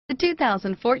The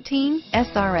 2014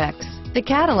 SRX. The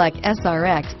Cadillac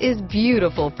SRX is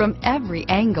beautiful from every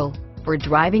angle. For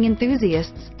driving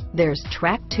enthusiasts, there's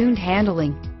track-tuned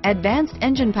handling, advanced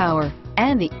engine power,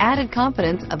 and the added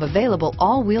confidence of available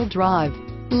all-wheel drive.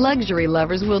 Luxury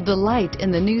lovers will delight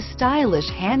in the new stylish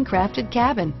handcrafted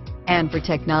cabin. And for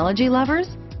technology lovers,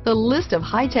 the list of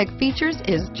high-tech features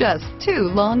is just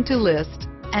too long to list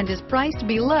and is priced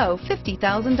below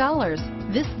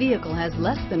 $50,000. This vehicle has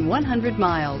less than 100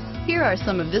 miles. Here are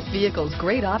some of this vehicle's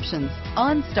great options: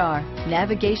 OnStar,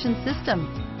 navigation system,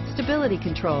 stability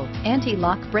control,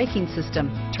 anti-lock braking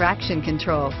system, traction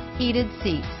control, heated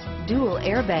seats, dual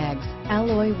airbags,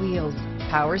 alloy wheels,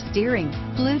 power steering,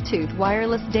 Bluetooth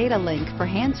wireless data link for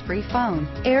hands-free phone,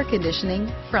 air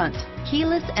conditioning, front,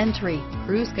 keyless entry,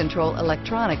 cruise control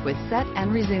electronic with set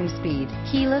and resume speed,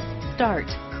 keyless start,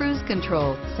 cruise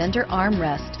control, center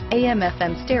armrest,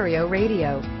 AM/FM stereo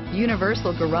radio,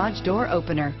 universal garage door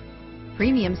opener,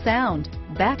 premium sound,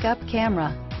 backup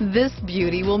camera. This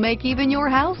beauty will make even your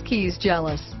house keys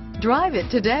jealous. Drive it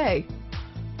today.